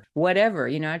 whenever, whatever,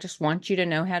 I just want you to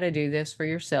know how to do this for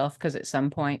yourself, because at some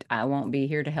point I won't be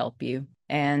here to help you.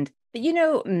 And,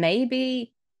 maybe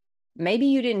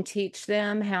you didn't teach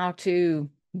them how to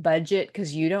budget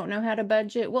because you don't know how to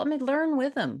budget. Well, I mean, learn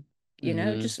with them.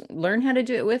 Hmm. Just learn how to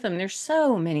do it with them. There's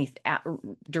so many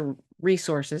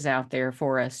resources out there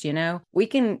for us. We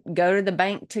can go to the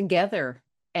bank together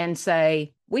and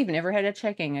say, we've never had a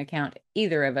checking account,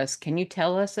 either of us. Can you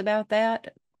tell us about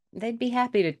that? They'd be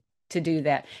happy to do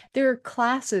that. There are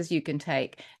classes you can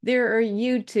take. There are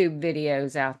YouTube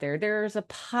videos out there. There's a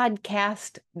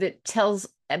podcast that tells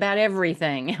about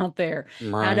everything out there: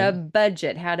 how to Right.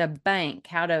 budget, how to bank,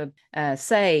 how to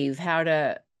save, how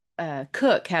to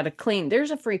cook, how to clean.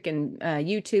 There's a freaking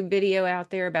YouTube video out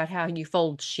there about how you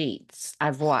fold sheets.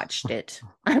 I've watched it.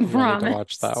 I Maybe I need to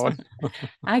watch that promise. one.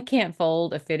 I can't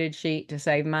fold a fitted sheet to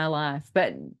save my life,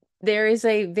 but there is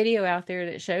a video out there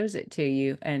that shows it to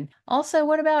you. And also,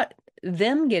 what about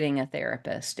them getting a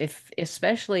therapist?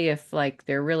 Especially if like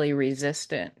they're really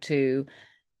resistant to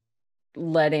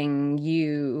letting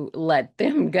you let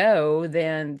them go,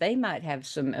 then they might have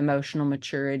some emotional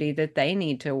maturity that they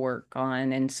need to work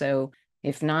on. And so,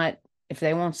 if not, if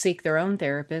they won't seek their own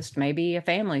therapist, maybe a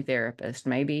family therapist,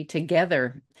 maybe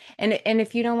together. And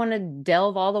if you don't want to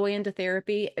delve all the way into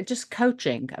therapy, just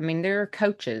coaching. I mean, there are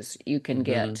coaches you can Hmm.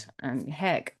 get.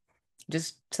 Heck,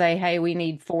 just say, hey, we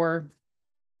need 4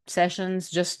 sessions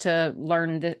just to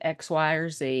learn the X, Y, or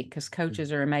Z, because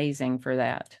coaches are amazing for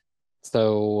that.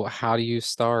 So how do you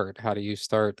start? How do you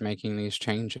start making these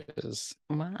changes?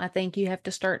 Well, I think you have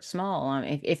to start small.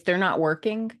 If they're not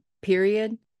working,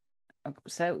 period.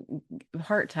 So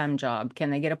part-time job.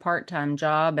 Can they get a part-time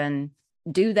job and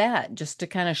do that just to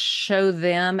kind of show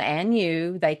them and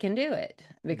you they can do it?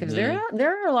 Because Hmm.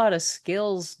 there are a lot of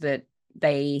skills that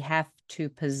they have to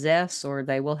possess or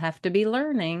they will have to be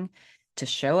learning to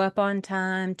show up on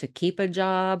time, to keep a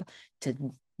job, to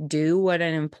do what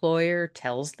an employer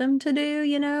tells them to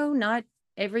do, not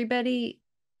everybody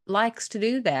likes to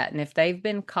do that. And if they've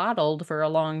been coddled for a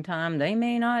long time, they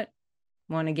may not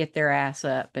want to get their ass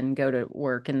up and go to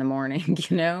work in the morning,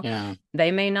 Yeah.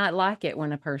 They may not like it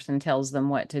when a person tells them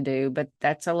what to do, but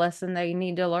that's a lesson they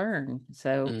need to learn.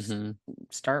 So Hmm.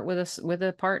 start with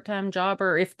a part-time job,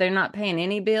 or if they're not paying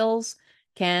any bills,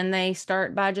 can they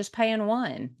start by just paying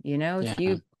one? If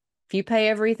Yeah. you pay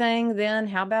everything, then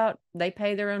how about they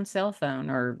pay their own cell phone?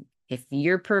 Or if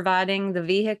you're providing the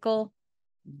vehicle,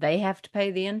 they have to pay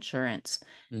the insurance.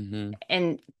 Hmm.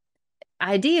 And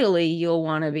ideally you'll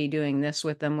want to be doing this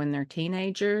with them when they're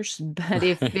teenagers, but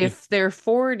Right. if they're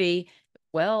 40,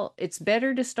 well, it's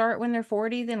better to start when they're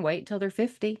 40 than wait till they're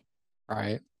 50.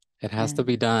 Right. It has to And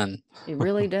be done. it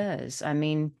really does. I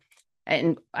mean,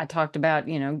 and I talked about,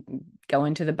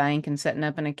 going to the bank and setting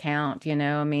up an account,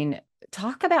 I mean,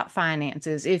 talk about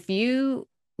finances. If you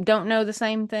don't know the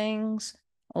same things,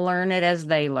 learn it as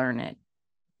they learn it.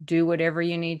 Do whatever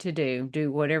you need to do.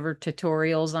 Do whatever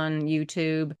tutorials on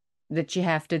YouTube that you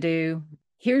have to do.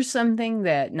 Here's something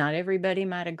that not everybody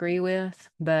might agree with,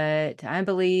 but I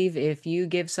believe if you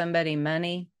give somebody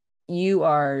money, you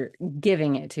are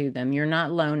giving it to them. You're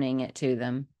not loaning it to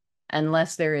them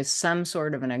unless there is some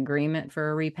sort of an agreement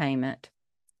for a repayment.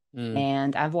 Mm.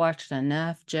 And I've watched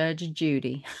enough Judge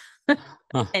Judy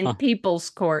and People's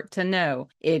Court to know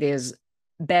it is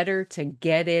better to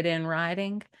get it in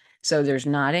writing so there's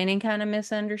not any kind of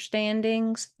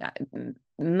misunderstandings.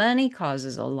 Money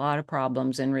causes a lot of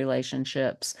problems in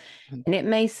relationships. And it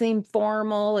may seem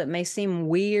formal, it may seem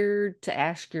weird to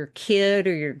ask your kid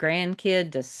or your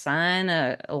grandkid to sign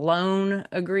a loan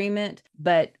agreement,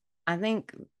 but I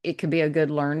think it could be a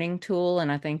good learning tool,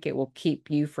 and I think it will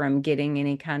keep you from getting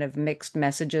any kind of mixed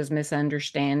messages,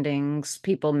 misunderstandings,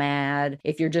 people mad.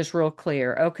 If you're just real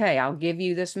clear, okay, I'll give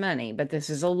you this money, but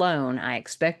this is a loan. I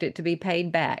expect it to be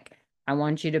paid back. I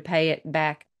want you to pay it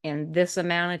back in this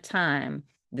amount of time.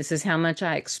 This is how much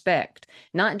I expect.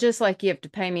 Not just like you have to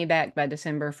pay me back by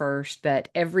December 1st, but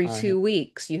every Right. 2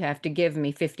 weeks you have to give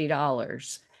me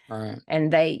 $50. Right.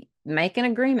 And they make an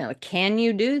agreement. Like, can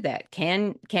you do that?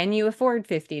 Can you afford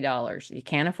 $50? You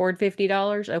can't afford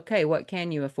 $50? Okay, what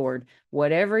can you afford?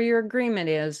 Whatever your agreement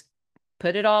is,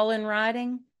 put it all in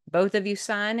writing. Both of you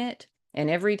sign it, and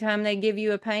every time they give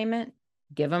you a payment,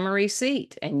 give them a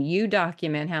receipt and you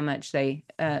document how much they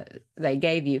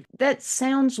gave you. That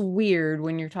sounds weird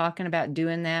when you're talking about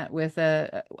doing that with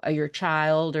your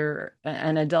child or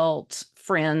an adult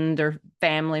friend or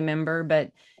family member,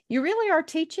 but you really are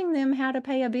teaching them how to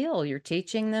pay a bill. You're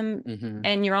teaching them, Hmm.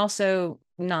 and you're also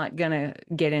not going to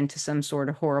get into some sort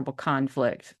of horrible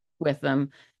conflict with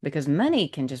them, because money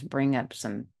can just bring up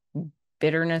some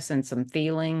bitterness and some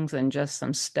feelings and just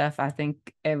some stuff I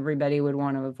think everybody would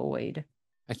want to avoid.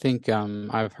 I think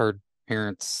I've heard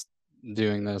parents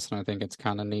doing this and I think it's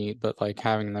kind of neat, but like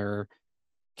having their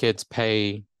kids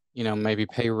pay, maybe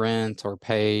pay rent or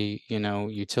pay,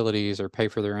 utilities or pay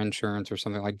for their insurance or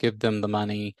something, like give them the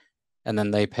money and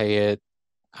then they pay it.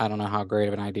 I don't know how great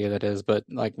of an idea that is, but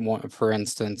like one, for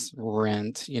instance,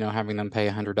 rent, having them pay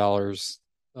 $100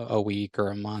 a week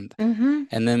or a month. Mm-hmm.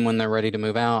 And then when they're ready to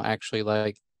move out, actually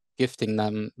like gifting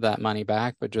them that money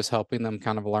back, but just helping them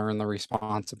kind of learn the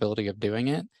responsibility of doing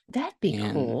it. That'd be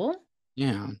And cool.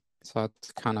 yeah, so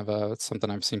that's kind of something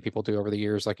I've seen people do over the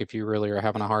years. Like if you really are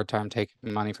having a hard time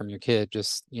taking money from your kid,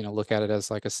 just, look at it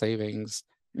as like a savings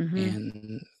Mm-hmm.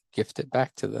 and gift it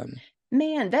back to them.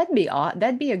 Man, that'd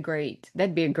be a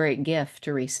great gift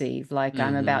to receive. Like,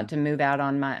 I'm Hmm. about to move out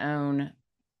on my own,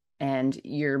 and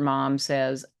your mom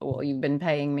says, well, you've been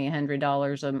paying me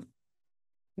 $100 a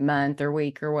month or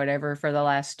week or whatever for the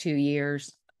last 2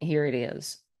 years. Here it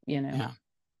is. Yeah.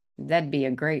 That'd be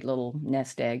a great little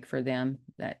nest egg for them.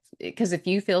 That's because if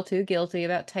you feel too guilty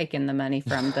about taking the money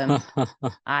from them,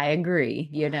 I agree,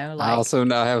 I like, also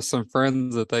now have some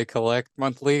friends that they collect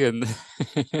monthly and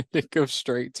it goes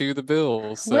straight to the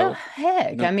bills. well, So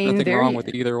heck, I mean, nothing wrong with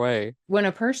either way. when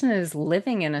a person is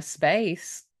living in a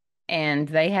space and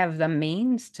they have the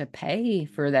means to pay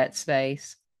for that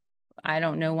space, I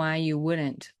don't know why you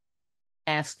wouldn't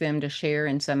ask them to share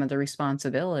in some of the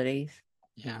responsibilities.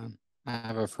 Yeah. I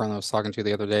have a friend I was talking to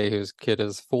the other day whose kid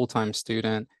is a full-time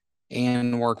student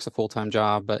and works a full-time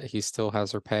job, but he still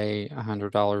has her pay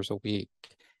 $100 a week.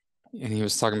 And he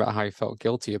was talking about how he felt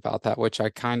guilty about that, which I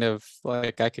kind of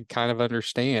like, I could kind of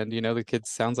understand. The kid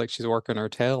sounds like she's working her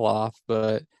tail off,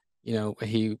 but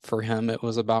for him, it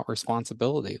was about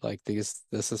responsibility. Like this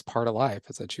is part of life,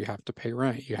 is that you have to pay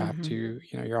rent. You have Hmm. to,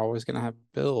 you're always going to have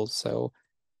bills. So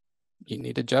you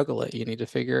need to juggle it. You need to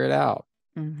figure it out.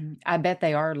 Hmm. I bet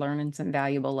they are learning some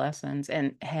valuable lessons.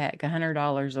 And heck,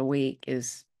 $100 a week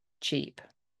is cheap.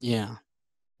 Yeah.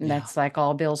 And Yeah. that's like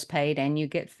all bills paid and you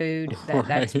get food.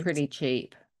 That's Right. pretty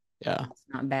cheap. Yeah. It's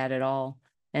not bad at all.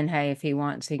 And hey, if he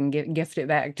wants, he can gift it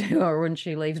back to her when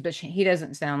she leaves. But he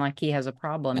doesn't sound like he has a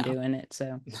problem Yeah. doing it.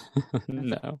 So,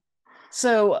 No.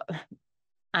 so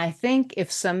I think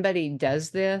if somebody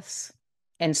does this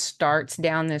and starts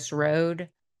down this road,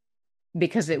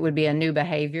 because it would be a new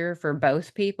behavior for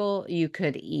both people, you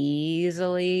could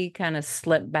easily kind of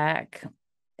slip back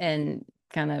and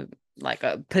kind of like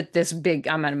put this big,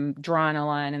 I'm drawing a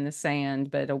line in the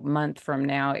sand, but a month from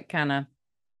now, it kind of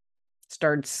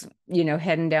starts,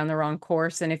 heading down the wrong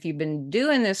course. And if you've been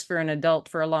doing this for an adult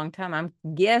for a long time, I'm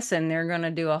guessing they're going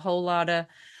to do a whole lot of,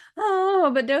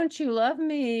 oh, but don't you love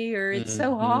me? Or it's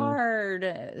so Hmm.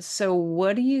 hard. So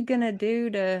what are you going to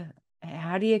do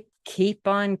how do you keep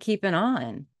on keeping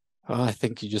on? Well, I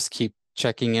think you just keep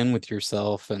checking in with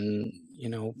yourself and,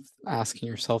 asking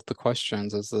yourself the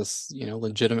questions. Is this,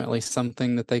 legitimately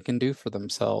something that they can do for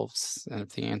themselves? And if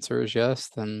the answer is yes,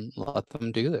 then let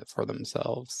them do it for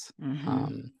themselves. Hmm.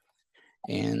 Um,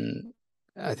 and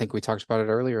I think we talked about it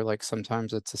earlier, like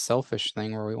sometimes it's a selfish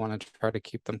thing where we want to try to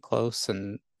keep them close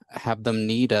and have them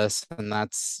need us, and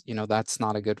that's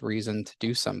not a good reason to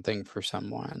do something for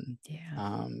someone.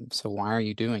 Yeah. So why are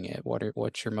you doing it?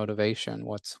 What's your motivation?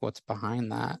 What's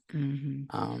behind that? Hmm.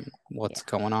 What's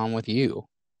Yeah. going on with you?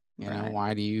 Right.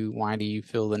 Why do you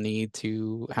feel the need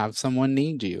to have someone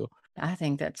need you? I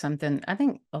think that's something, I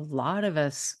think a lot of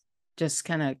us just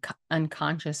kind of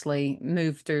unconsciously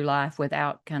move through life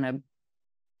without kind of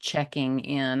checking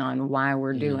in on why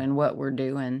we're Mm, doing what we're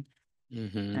doing.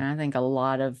 mm-hmm, And I think a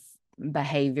lot of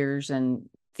behaviors and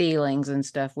feelings and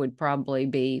stuff would probably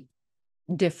be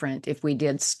different if we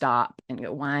did stop and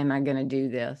go, why am I going to do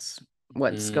this?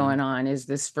 What's mm, going on? Is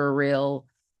this for real?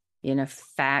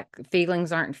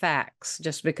 Feelings aren't facts.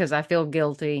 Just because I feel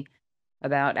guilty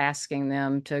about asking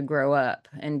them to grow up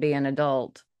and be an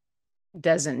adult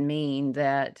doesn't mean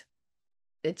that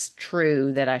it's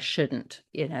true that I shouldn't.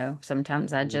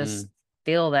 Sometimes I just mm,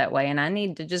 feel that way and I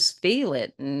need to just feel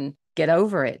it and get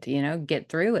over it, get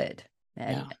through it.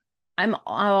 yeah. And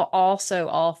also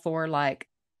all for like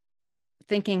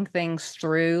thinking things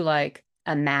through, like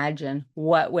imagine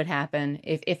what would happen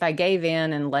if I gave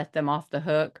in and let them off the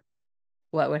hook,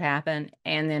 what would happen,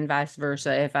 and then vice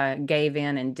versa. If I gave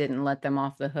in and didn't let them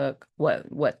off the hook,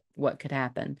 what could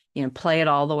happen? Play it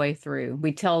all the way through.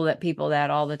 We tell that people that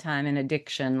all the time in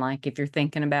addiction, like if you're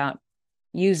thinking about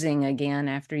using again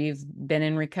after you've been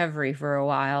in recovery for a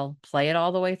while, play it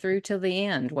all the way through till the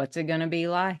end. What's it going to be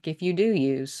like if you do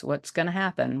use? What's going to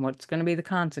happen? What's going to be the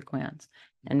consequence?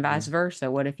 And vice Mhm. versa.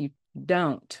 What if you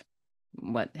don't?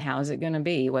 How's it going to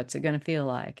be? What's it going to feel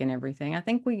like and everything? I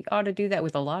think we ought to do that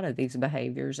with a lot of these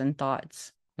behaviors and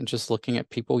thoughts. And just looking at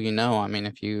people, I mean,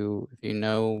 if you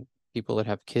know people that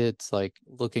have kids, like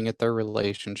looking at their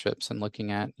relationships and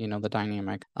looking at, the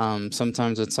dynamic.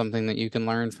 Sometimes it's something that you can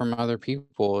learn from other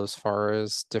people as far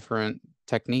as different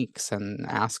techniques, and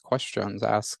ask questions,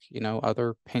 ask,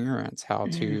 other parents how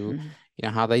to, Hmm.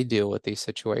 how they deal with these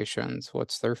situations.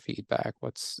 What's their feedback?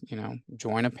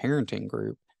 Join a parenting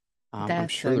group. I'm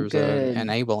That's sure a there's an good.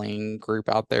 enabling group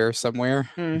out there somewhere.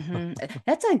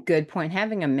 That's a good point.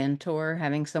 Having a mentor,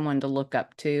 having someone to look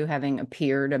up to, having a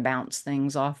peer to bounce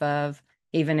things off of,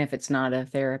 even if it's not a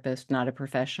therapist, not a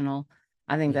professional.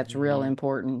 I think that's real Mhm.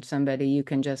 important. Somebody you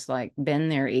can just like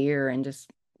bend their ear and just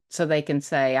so they can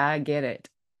say, I get it.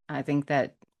 I think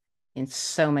that in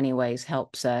so many ways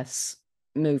helps us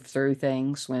move through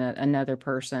things when another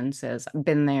person says, I've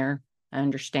been there, I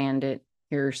understand it.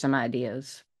 Here are some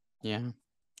ideas. Yeah.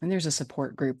 And there's a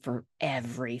support group for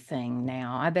everything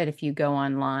now. I bet if you go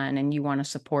online and you want a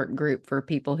support group for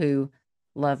people who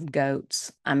love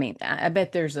goats. I mean, I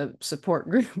bet there's a support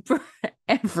group for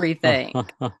everything.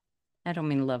 I don't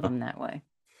mean love them that way.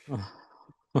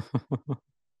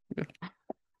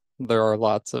 There are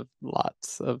lots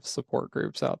of support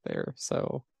groups out there.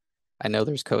 So I know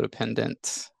there's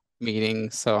codependent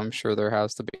meetings, so I'm sure there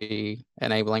has to be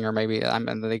enabling, or maybe I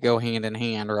mean they go hand in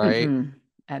hand, right?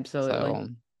 Absolutely. So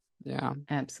yeah.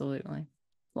 Absolutely.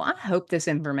 Well, I hope this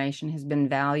information has been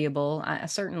valuable. I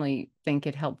certainly think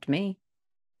it helped me.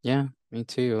 Yeah, me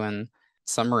too. And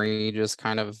summary, just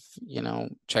kind of,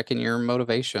 checking your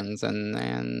motivations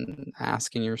and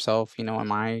asking yourself,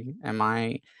 am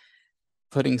I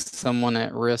putting someone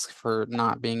at risk for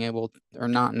not being able or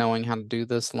not knowing how to do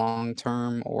this long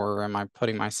term, or am I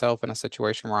putting myself in a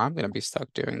situation where I'm going to be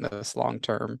stuck doing this long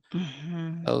term?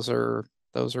 Those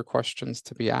are questions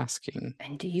to be asking.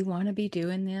 And do you want to be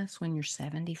doing this when you're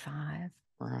 75?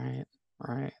 Right,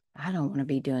 right. I don't want to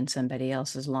be doing somebody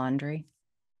else's laundry.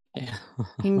 Yeah.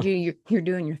 You're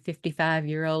doing your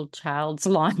 55-year-old child's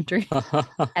laundry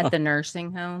at the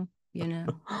nursing home,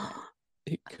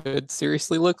 It could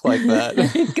seriously look like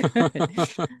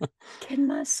that. Can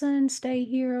my son stay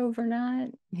here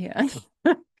overnight? Yeah.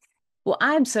 Well,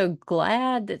 I'm so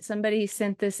glad that somebody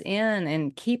sent this in,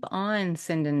 and keep on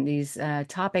sending these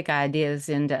topic ideas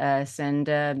into us, and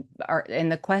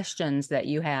the questions that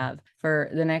you have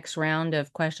for the next round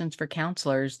of questions for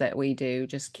counselors that we do.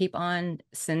 Just keep on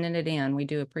sending it in. We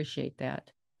do appreciate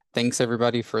that. Thanks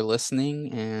everybody for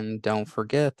listening, and don't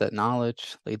forget that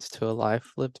knowledge leads to a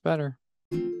life lived better.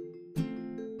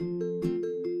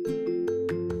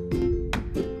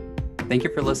 Thank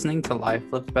you for listening to Life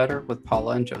Lived Better with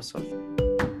Paula and Joseph.